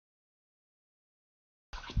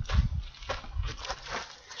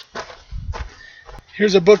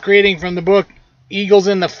Here's a book reading from the book Eagles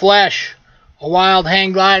in the Flesh, A Wild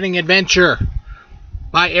Hang Gliding Adventure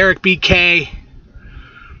by Eric B. Kay.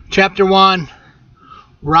 Chapter 1,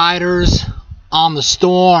 Riders on the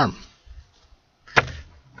Storm.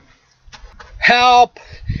 Help!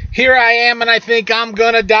 Here I am and I think I'm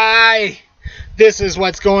gonna die. This is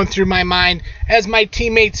what's going through my mind as my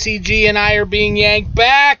teammate CG and I are being yanked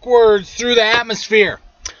backwards through the atmosphere.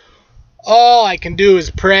 All I can do is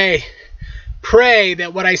pray. Pray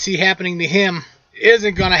that what I see happening to him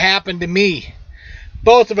isn't going to happen to me.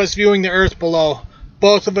 Both of us viewing the earth below,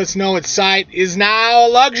 both of us know its sight is now a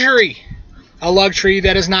luxury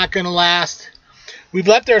that is not going to last. We've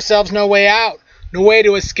left ourselves no way out, no way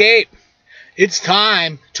to escape. It's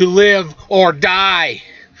time to live or die.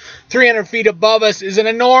 300 feet above us is an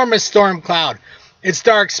enormous storm cloud. Its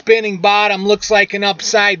dark spinning bottom looks like an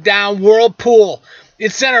upside down whirlpool.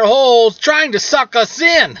 Its center hole's trying to suck us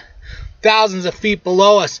in. Thousands of feet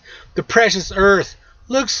below us, the precious earth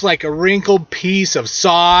looks like a wrinkled piece of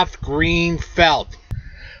soft green felt.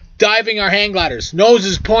 Diving our hang gliders,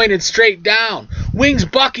 noses pointed straight down, wings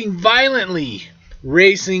bucking violently,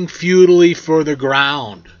 racing futilely for the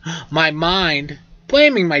ground. My mind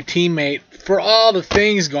blaming my teammate for all the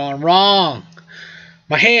things gone wrong.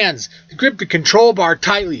 My hands grip the control bar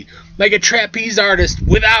tightly, like a trapeze artist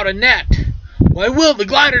without a net. I will the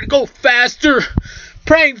glider to go faster,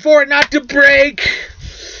 praying for it not to break.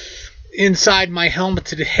 Inside my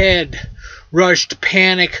helmeted head rushed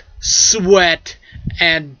panic, sweat,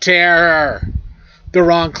 and terror. The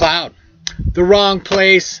wrong cloud, the wrong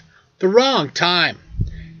place, the wrong time.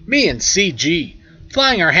 Me and CG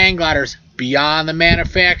flying our hang gliders beyond the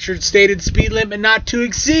manufactured stated speed limit not to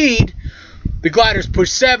exceed. The gliders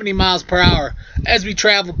push 70 miles per hour as we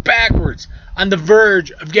travel backwards on the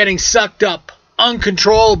verge of getting sucked up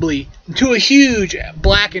uncontrollably into a huge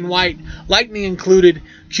black and white, lightning-included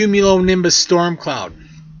cumulonimbus storm cloud.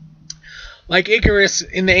 Like Icarus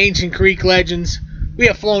in the ancient Greek legends, we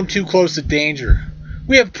have flown too close to danger.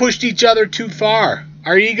 We have pushed each other too far.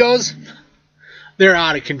 Our egos? They're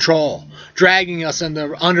out of control, dragging us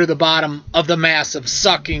under the bottom of the massive,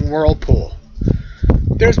 sucking whirlpool.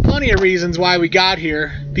 There's plenty of reasons why we got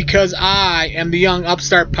here, because I am the young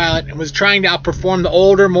upstart pilot and was trying to outperform the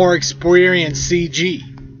older, more experienced CG.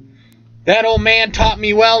 That old man taught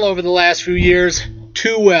me well over the last few years,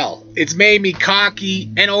 too well. It's made me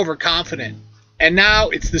cocky and overconfident. And now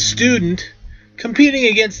it's the student competing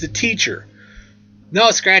against the teacher.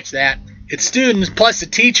 No, scratch that. It's students plus the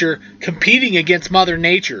teacher competing against Mother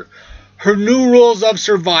Nature. Her new rules of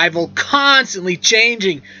survival constantly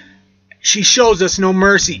changing. She shows us no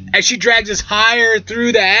mercy as she drags us higher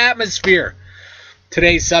through the atmosphere.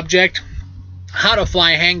 Today's subject, how to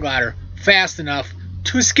fly a hang glider fast enough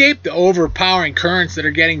to escape the overpowering currents that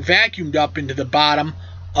are getting vacuumed up into the bottom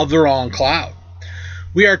of the wrong cloud.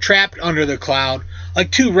 We are trapped under the cloud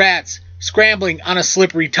like two rats scrambling on a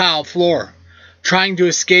slippery tile floor, trying to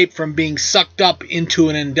escape from being sucked up into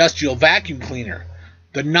an industrial vacuum cleaner.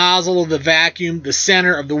 The nozzle of the vacuum, the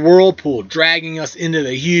center of the whirlpool, dragging us into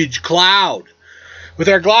the huge cloud. With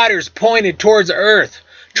our gliders pointed towards the earth,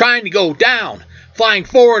 trying to go down, flying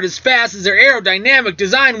forward as fast as our aerodynamic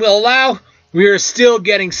design will allow, we are still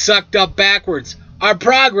getting sucked up backwards. Our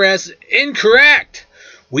progress incorrect.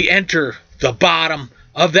 We enter the bottom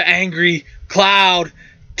of the angry cloud,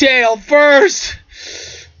 tail first.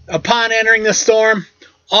 Upon entering the storm,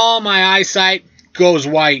 all my eyesight goes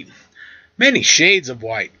white. Many shades of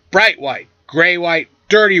white, bright white, gray white,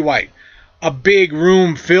 dirty white. A big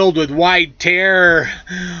room filled with white terror.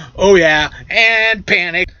 Oh yeah, and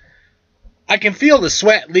panic. I can feel the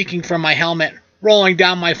sweat leaking from my helmet, rolling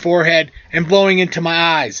down my forehead and blowing into my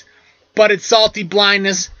eyes. But its salty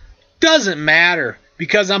blindness doesn't matter,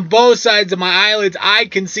 because on both sides of my eyelids I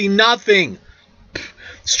can see nothing.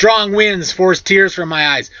 Strong winds force tears from my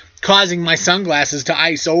eyes, causing my sunglasses to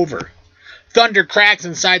ice over. Thunder cracks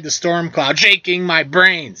inside the storm cloud, shaking my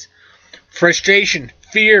brains. Frustration,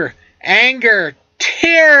 fear, anger,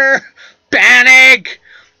 terror, panic.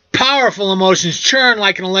 Powerful emotions churn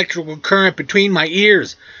like an electrical current between my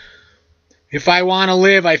ears. If I want to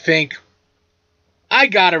live, I think, I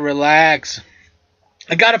gotta relax.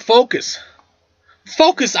 I gotta focus.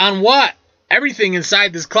 Focus on what? Everything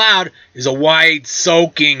inside this cloud is a white,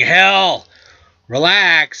 soaking hell.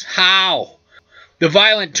 Relax. How? The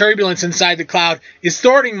violent turbulence inside the cloud is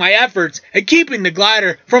thwarting my efforts at keeping the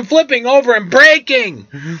glider from flipping over and breaking.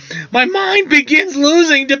 My mind begins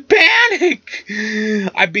losing to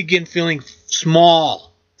panic. I begin feeling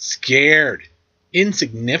small, scared,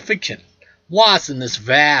 insignificant, lost in this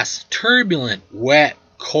vast, turbulent, wet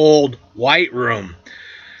cold white room,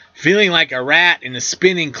 feeling like a rat in a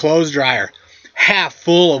spinning clothes dryer, half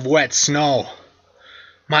full of wet snow.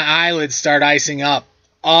 My eyelids start icing up,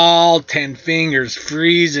 all 10 fingers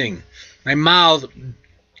freezing, my mouth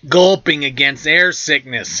gulping against air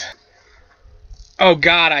sickness. Oh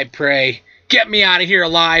God, I pray, get me out of here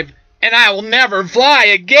alive, and I will never fly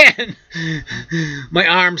again. My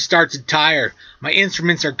arms start to tire. My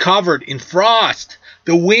instruments are covered in frost.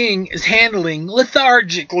 The wing is handling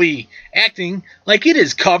lethargically, acting like it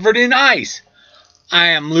is covered in ice. I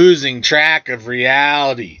am losing track of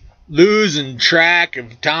reality, losing track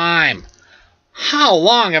of time. How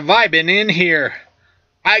long have I been in here?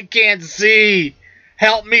 I can't see.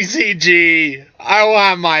 Help me, CG. I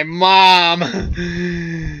want my mom.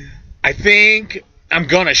 I think I'm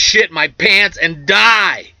gonna shit my pants and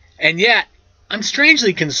die. And yet, I'm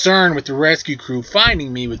strangely concerned with the rescue crew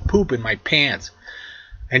finding me with poop in my pants.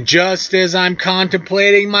 And just as I'm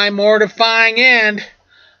contemplating my mortifying end,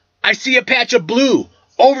 I see a patch of blue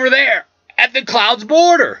over there at the cloud's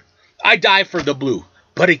border. I dive for the blue,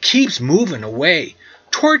 but it keeps moving away,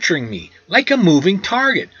 torturing me like a moving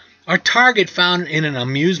target. A target found in an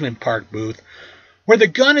amusement park booth where the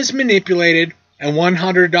gun is manipulated and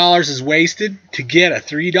 $100 is wasted to get a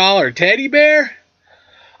 $3 teddy bear?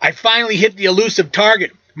 I finally hit the elusive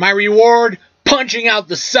target. My reward, punching out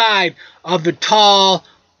the side of the tall,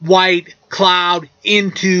 white cloud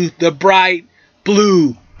into the bright,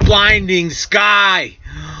 blue, blinding sky.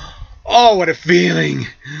 Oh, what a feeling.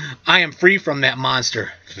 I am free from that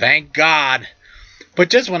monster. Thank God. But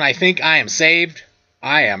just when I think I am saved,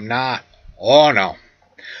 I am not. Oh, no.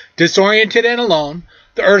 Disoriented and alone,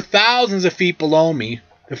 the earth thousands of feet below me,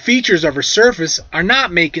 the features of her surface are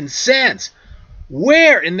not making sense.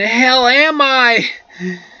 Where in the hell am I?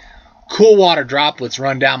 Cool water droplets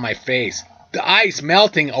run down my face, the ice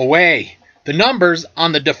melting away, the numbers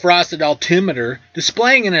on the defrosted altimeter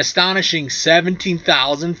displaying an astonishing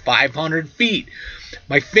 17,500 feet.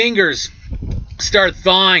 My fingers start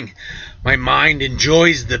thawing. My mind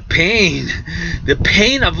enjoys the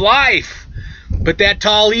pain of life. But that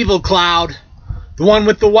tall evil cloud, the one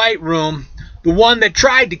with the white room, the one that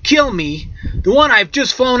tried to kill me, the one I've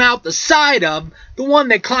just flown out the side of, the one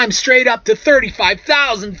that climbed straight up to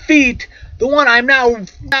 35,000 feet, the one I'm now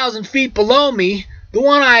 1,000 feet below me, the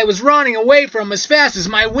one I was running away from as fast as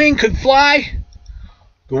my wing could fly,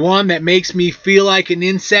 the one that makes me feel like an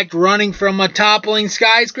insect running from a toppling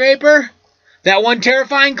skyscraper, that one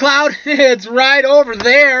terrifying cloud, it's right over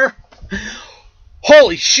there.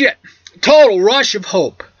 Holy shit, total rush of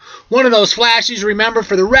hope. One of those flashes you remember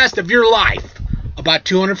for the rest of your life. About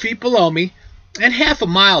 200 feet below me, and half a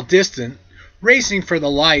mile distant, racing for the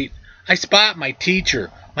light, I spot my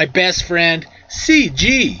teacher, my best friend,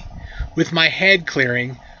 CG, with my head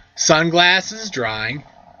clearing, sunglasses drying,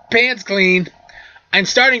 pants clean. I'm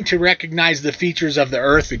starting to recognize the features of the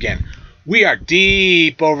earth again. We are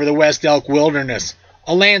deep over the West Elk Wilderness,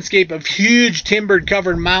 a landscape of huge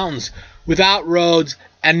timbered-covered mountains without roads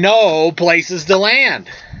and no places to land.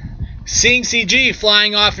 Seeing CG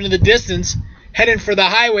flying off into the distance, heading for the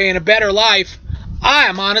highway and a better life, I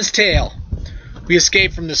am on his tail. We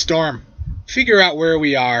escape from the storm, figure out where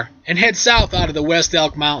we are, and head south out of the West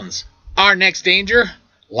Elk Mountains. Our next danger?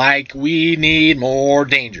 Like we need more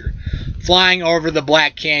danger. Flying over the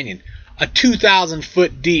Black Canyon, a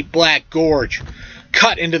 2,000-foot deep black gorge,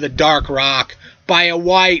 cut into the dark rock by a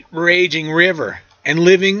white, raging river, and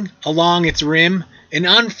living along its rim, an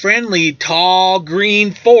unfriendly, tall,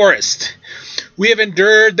 green forest. We have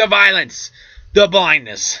endured the violence, the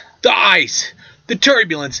blindness, the ice, the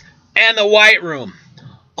turbulence, and the white room.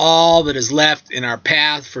 All that is left in our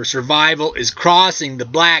path for survival is crossing the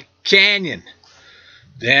Black Canyon.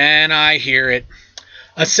 Then I hear it,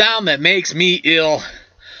 a sound that makes me ill,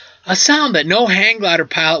 a sound that no hang glider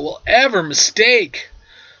pilot will ever mistake,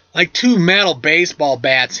 like two metal baseball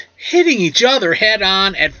bats hitting each other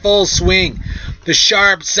head-on at full swing. The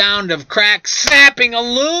sharp sound of cracks snapping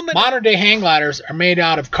aluminum. Modern-day hang gliders are made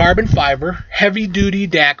out of carbon fiber, heavy-duty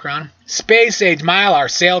Dacron, space-age Mylar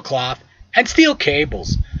sailcloth, and steel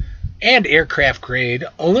cables, and aircraft-grade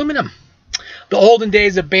aluminum. The olden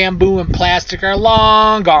days of bamboo and plastic are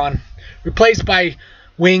long gone, replaced by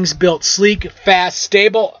wings built sleek, fast,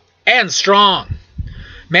 stable, and strong.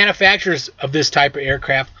 Manufacturers of this type of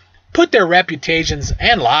aircraft put their reputations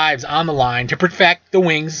and lives on the line to perfect the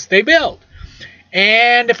wings they build.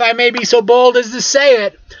 And if I may be so bold as to say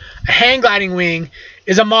it, a hang gliding wing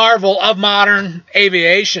is a marvel of modern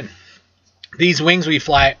aviation. These wings we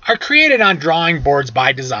fly are created on drawing boards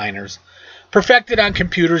by designers, perfected on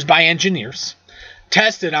computers by engineers,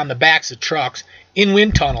 tested on the backs of trucks, in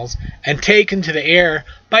wind tunnels and taken to the air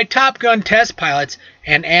by Top Gun test pilots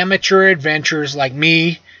and amateur adventurers like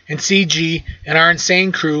me and CG and our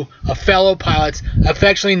insane crew of fellow pilots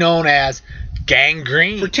affectionately known as Gang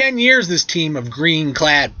Green. For 10 years, this team of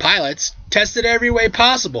green-clad pilots tested every way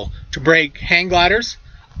possible to break hang gliders,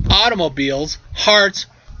 automobiles, hearts,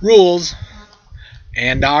 rules,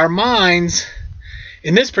 and our minds.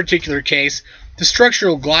 In this particular case, the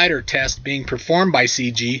structural glider test being performed by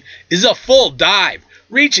CG is a full dive,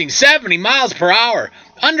 reaching 70 miles per hour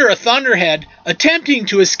under a thunderhead, attempting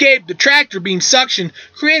to escape the tractor beam suction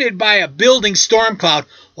created by a building storm cloud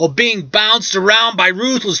while being bounced around by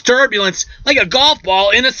ruthless turbulence like a golf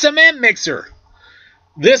ball in a cement mixer.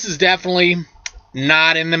 This is definitely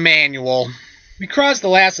not in the manual. We crossed the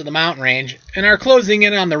last of the mountain range and are closing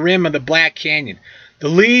in on the rim of the Black Canyon, the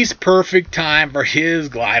least perfect time for his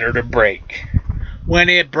glider to break. When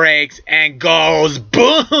it breaks and goes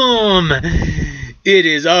boom, it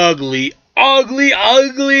is ugly, ugly,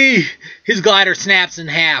 ugly. His glider snaps in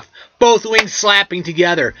half, both wings slapping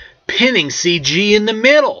together, pinning CG in the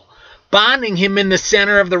middle, bonding him in the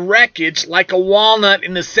center of the wreckage like a walnut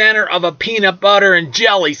in the center of a peanut butter and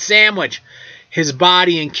jelly sandwich. His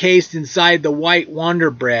body encased inside the white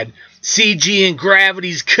Wonder Bread, CG in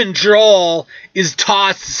gravity's control, is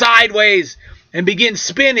tossed sideways and begins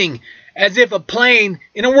spinning as if a plane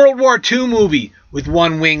in a World War II movie with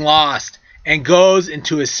one wing lost, and goes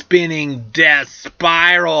into a spinning death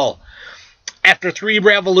spiral. After 3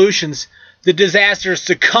 revolutions, the disaster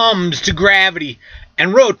succumbs to gravity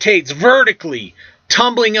and rotates vertically,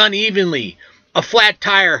 tumbling unevenly, a flat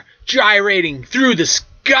tire gyrating through the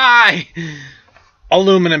sky.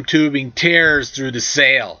 Aluminum tubing tears through the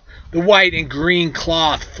sail. The white and green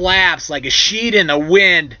cloth flaps like a sheet in the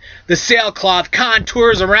wind. The sailcloth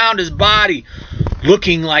contours around his body,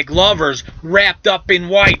 looking like lovers wrapped up in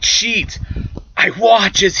white sheets. I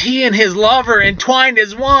watch as he and his lover, entwined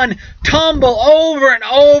as one, tumble over and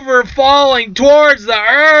over, falling towards the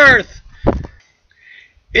earth.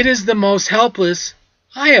 It is the most helpless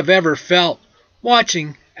I have ever felt,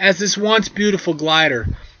 watching as this once beautiful glider,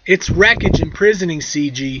 its wreckage imprisoning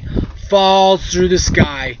CG, falls through the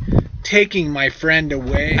sky, taking my friend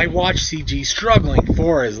away. I watch CG struggling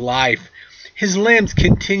for his life. His limbs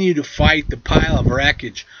continue to fight the pile of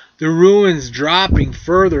wreckage, the ruins dropping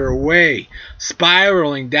further away,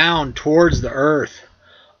 spiraling down towards the earth.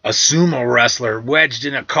 A sumo wrestler wedged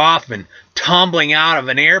in a coffin, tumbling out of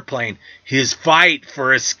an airplane, his fight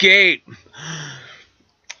for escape.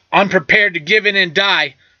 Unprepared to give in and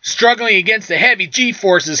die, struggling against the heavy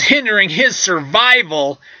G-forces hindering his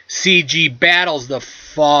survival, CG battles the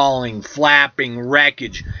falling, flapping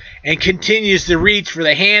wreckage and continues to reach for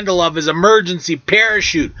the handle of his emergency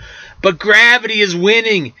parachute. But gravity is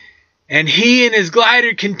winning, and he and his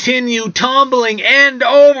glider continue tumbling end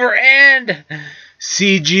over end.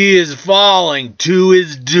 CG is falling to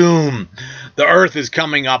his doom. The earth is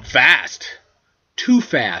coming up fast. Too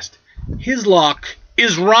fast. His luck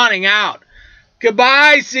is running out.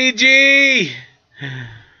 Goodbye, CG!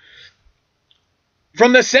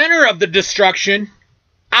 From the center of the destruction,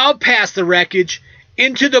 out past the wreckage,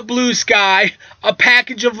 into the blue sky, a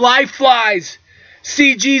package of life flies.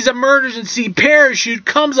 CG's emergency parachute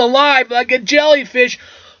comes alive like a jellyfish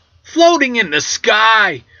floating in the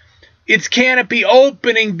sky, its canopy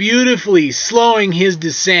opening beautifully, slowing his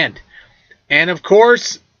descent. And of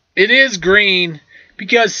course, it is green,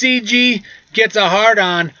 because CG gets a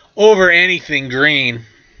hard-on over anything green.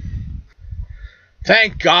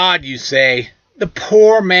 Thank God, you say. The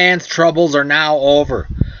poor man's troubles are now over.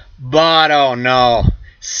 But oh no,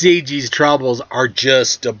 CG's troubles are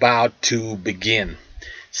just about to begin.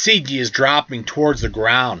 CG is dropping towards the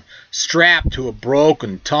ground, strapped to a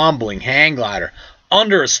broken, tumbling hang glider,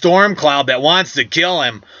 under a storm cloud that wants to kill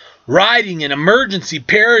him, riding an emergency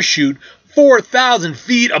parachute 4,000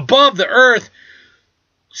 feet above the earth,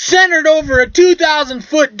 centered over a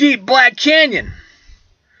 2,000-foot deep Black Canyon.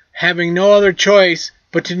 Having no other choice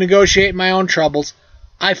but to negotiate my own troubles,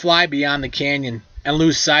 I fly beyond the canyon and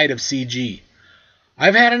lose sight of CG.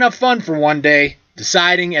 I've had enough fun for one day,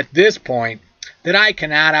 deciding at this point that I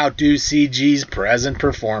cannot outdo CG's present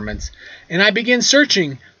performance, and I begin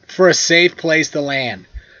searching for a safe place to land,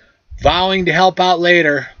 vowing to help out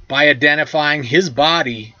later by identifying his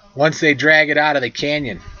body once they drag it out of the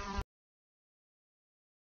canyon.